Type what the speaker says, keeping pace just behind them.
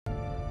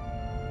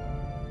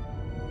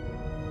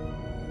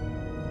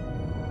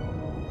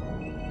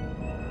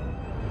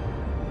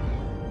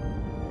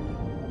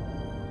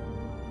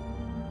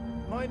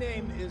My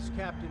name is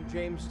Captain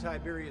James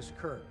Tiberius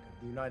Kirk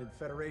of the United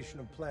Federation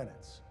of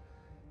Planets.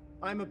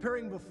 I'm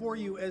appearing before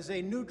you as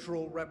a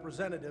neutral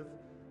representative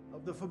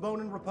of the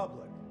Fobonan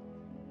Republic.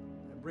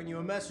 I bring you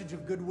a message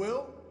of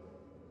goodwill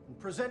and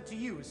present to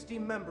you,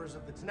 esteemed members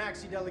of the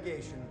Tanaxi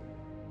delegation,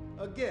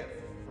 a gift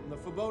from the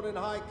Fobonan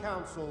High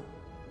Council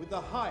with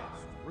the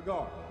highest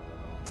regard.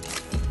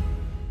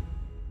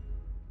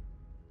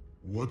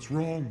 What's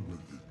wrong with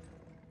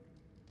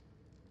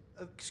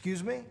it?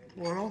 Excuse me?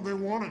 Why don't they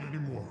want it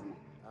anymore?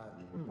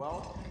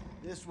 Well,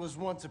 this was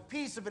once a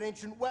piece of an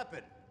ancient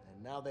weapon,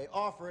 and now they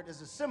offer it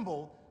as a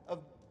symbol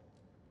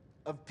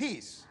of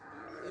peace.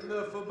 In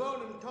the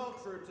Fobonan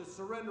culture, to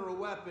surrender a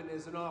weapon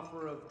is an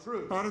offer of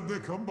truce. How did they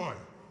come by it?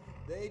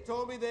 They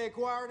told me they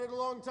acquired it a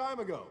long time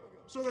ago.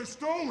 So they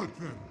stole it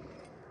then?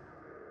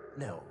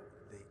 No,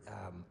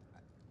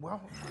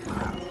 well...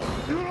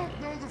 You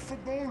don't know the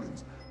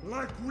Fobonans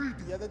like we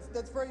do. Yeah,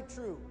 that's very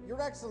true.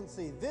 Your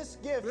Excellency, this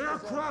gift They're a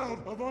is crowd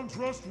of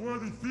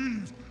untrustworthy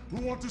thieves who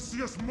want to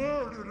see us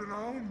murdered in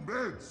our own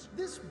beds.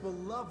 This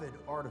beloved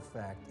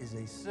artifact is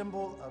a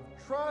symbol of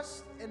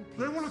trust and peace.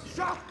 They want to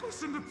chop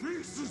us into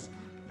pieces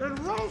and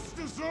roast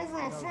us over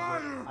a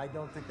fire. I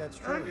don't think that's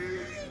true. And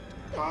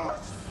eat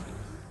us.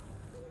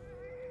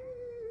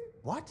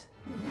 What?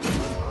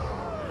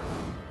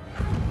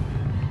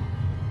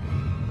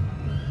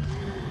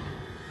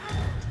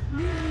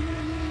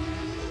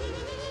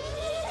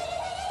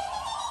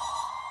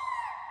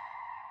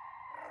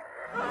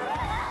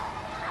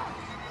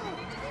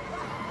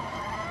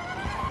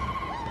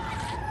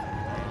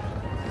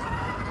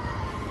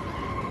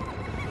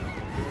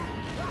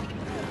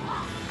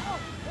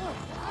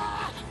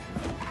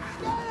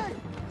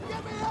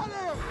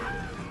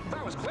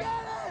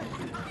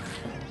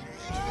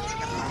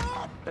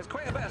 There's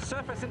quite a bit of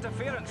surface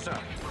interference, sir.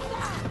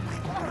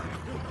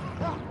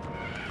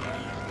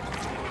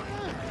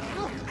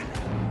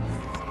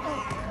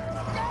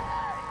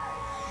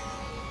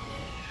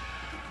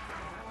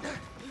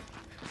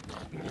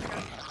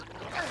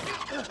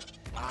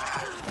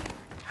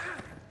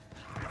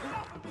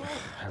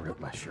 I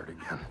ripped my shirt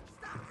again.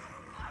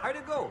 How'd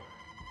it go?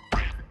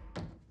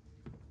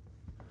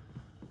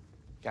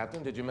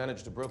 Captain, did you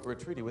manage to broker a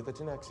treaty with the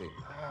Tanaxi?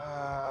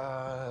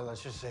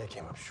 Let's just say I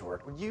came up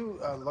short. Would you,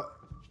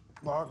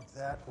 log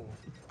that and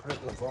put it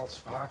in the vault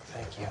spot?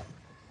 Thank you.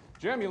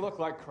 Jim, you look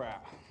like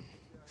crap.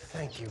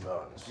 Thank you,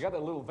 Bones. You got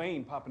that little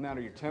vein popping out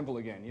of your temple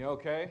again. You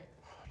okay?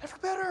 Never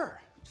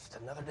better. Just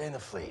another day in the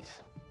fleet.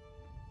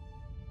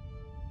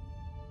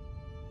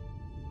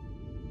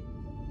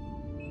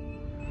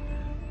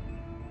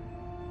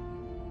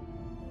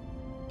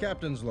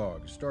 Captain's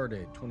log,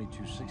 stardate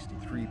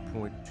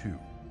 2263.2.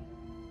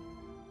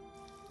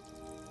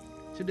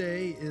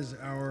 Today is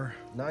our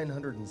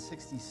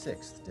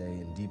 966th day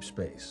in deep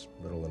space,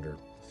 little under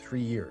 3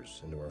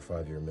 years into our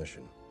 5-year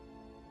mission.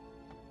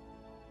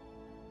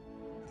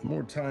 The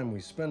more time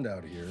we spend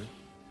out here,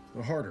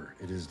 the harder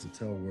it is to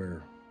tell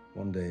where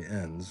one day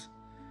ends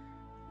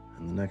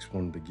and the next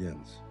one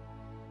begins.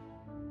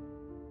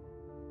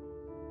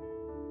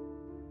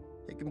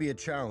 It can be a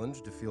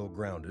challenge to feel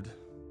grounded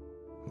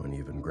when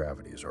even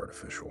gravity is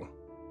artificial.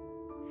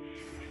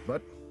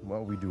 But,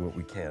 well, we do what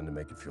we can to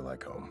make it feel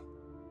like home.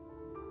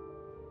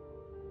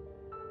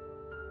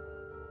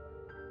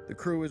 The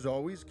crew, as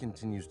always,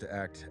 continues to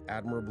act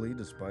admirably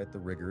despite the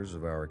rigors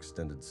of our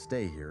extended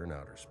stay here in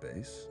outer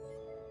space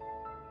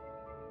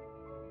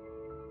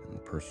and the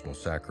personal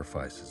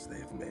sacrifices they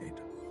have made.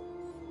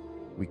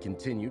 We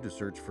continue to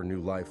search for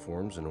new life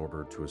forms in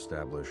order to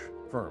establish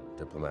firm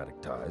diplomatic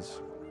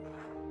ties.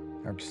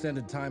 Our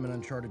extended time in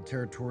uncharted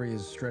territory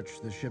has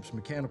stretched the ship's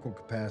mechanical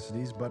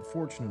capacities, but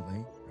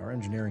fortunately, our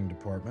engineering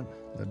department,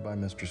 led by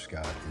Mr.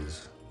 Scott,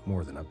 is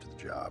more than up to the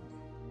job.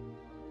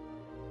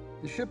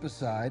 The ship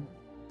aside,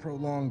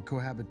 prolonged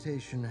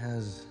cohabitation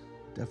has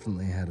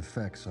definitely had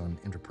effects on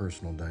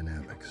interpersonal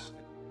dynamics.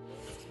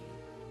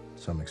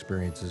 Some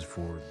experiences for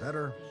the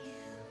better,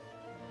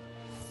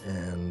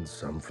 and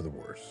some for the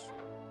worse.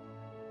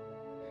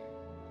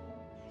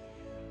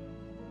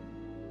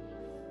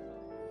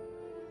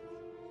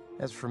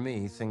 As for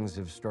me, things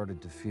have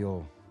started to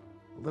feel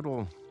a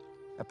little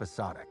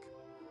episodic.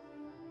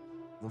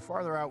 The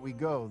farther out we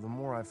go, the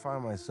more I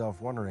find myself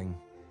wondering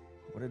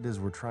what it is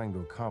we're trying to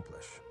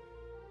accomplish.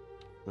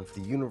 If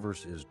the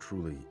universe is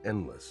truly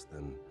endless,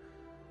 then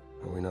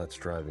are we not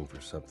striving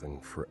for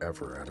something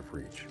forever out of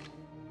reach?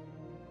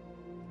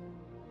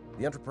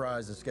 The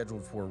Enterprise is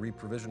scheduled for a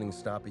reprovisioning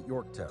stop at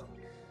Yorktown,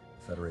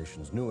 the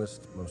Federation's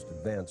newest, most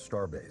advanced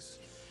starbase.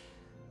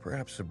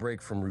 Perhaps a break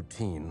from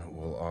routine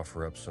will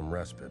offer up some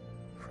respite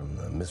from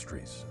the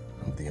mysteries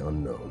of the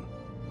unknown.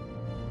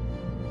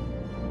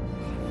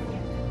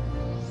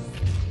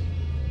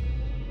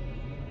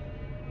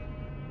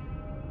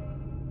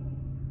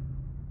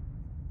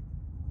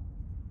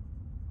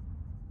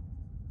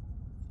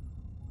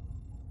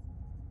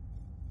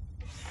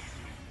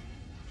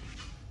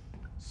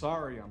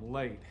 Sorry I'm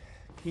late.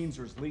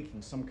 Keenser's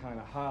leaking some kind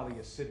of highly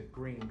acidic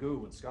green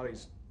goo, and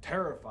Scotty's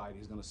terrified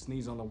he's gonna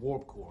sneeze on the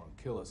warp core and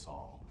kill us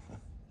all.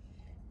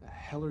 The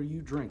hell are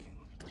you drinking?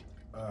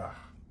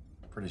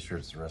 Pretty sure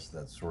it's the rest of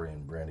that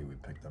Saurian brandy we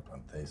picked up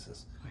on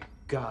Thasus. My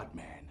God,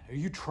 man. Are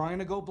you trying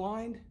to go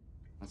blind?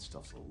 That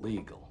stuff's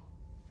illegal.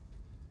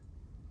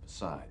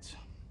 Besides,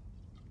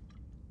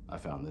 I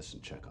found this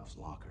in Chekhov's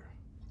locker.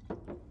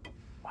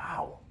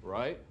 Wow.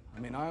 Right? I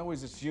mean, I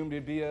always assumed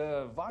it'd be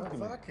a vodka. A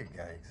vodka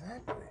guy,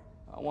 exactly.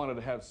 I wanted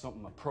to have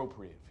something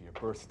appropriate for your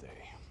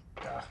birthday.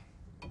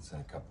 It's in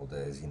a couple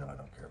days. You know I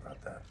don't care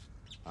about that.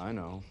 I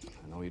know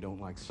you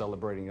don't like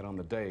celebrating it on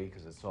the day,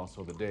 because it's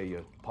also the day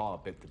your paw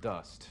bit the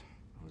dust.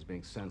 I was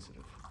being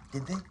sensitive.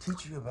 Did they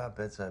teach you about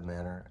bedside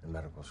manner in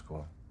medical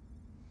school?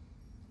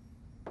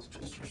 It's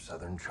just your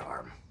southern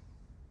charm.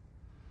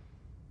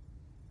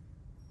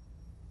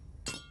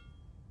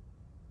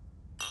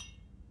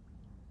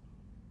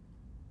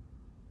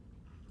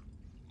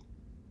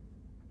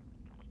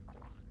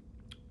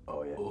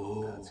 Oh, yeah.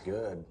 Oh, that's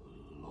good.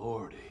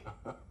 Lordy.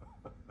 Are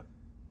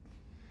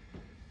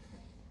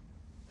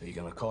you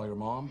gonna call your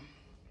mom?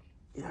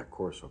 Yeah, of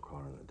course I'll call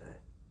her in the day.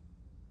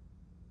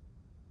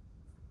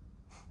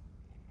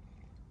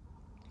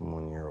 I'm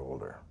 1 year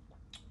older.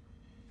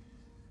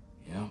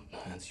 Yeah,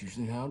 that's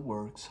usually how it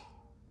works.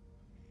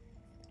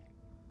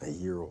 A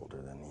year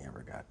older than he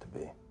ever got to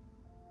be.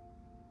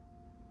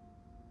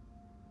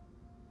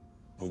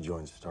 He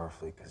joined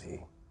Starfleet because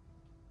he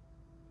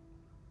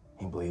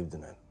believed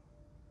in it.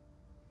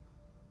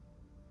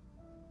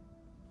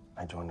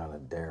 I joined on a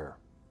dare.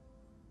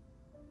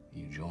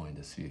 You joined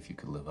to see if you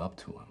could live up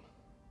to him.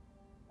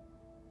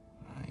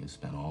 You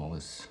spent all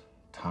this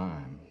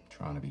time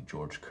trying to be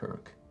George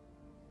Kirk.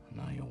 And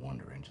now you're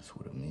wondering just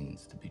what it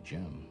means to be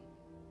Jim.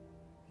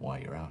 Why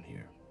you're out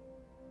here.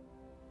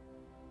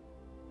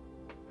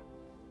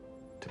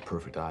 To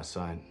perfect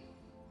eyesight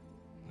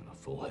and a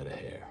full head of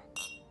hair.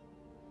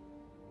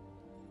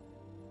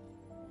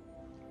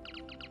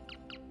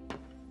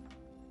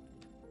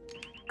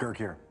 Kirk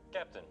here.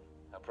 Captain,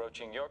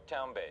 approaching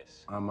Yorktown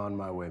base. I'm on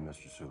my way,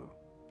 Mr. Sulu.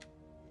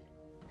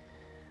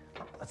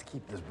 Let's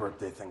keep this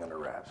birthday thing under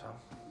wraps, huh?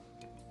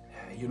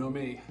 You know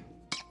me,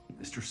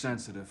 Mr.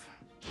 Sensitive.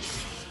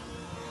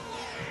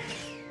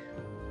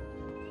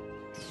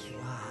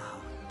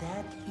 Wow,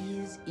 that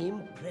is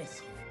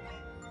impressive.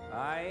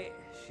 Aye,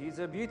 she's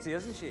a beauty,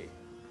 isn't she?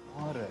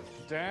 What a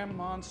damn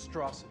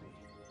monstrosity.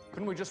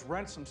 Couldn't we just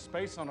rent some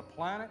space on a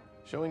planet?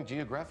 Showing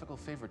geographical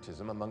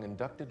favoritism among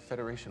inducted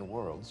Federation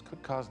worlds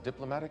could cause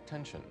diplomatic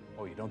tension.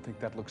 Oh, you don't think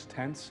that looks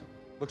tense?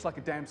 Looks like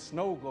a damn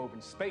snow globe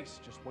in space,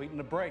 just waiting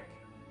to break.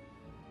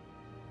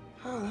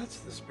 Oh, that's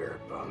the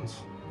spirit, Bones.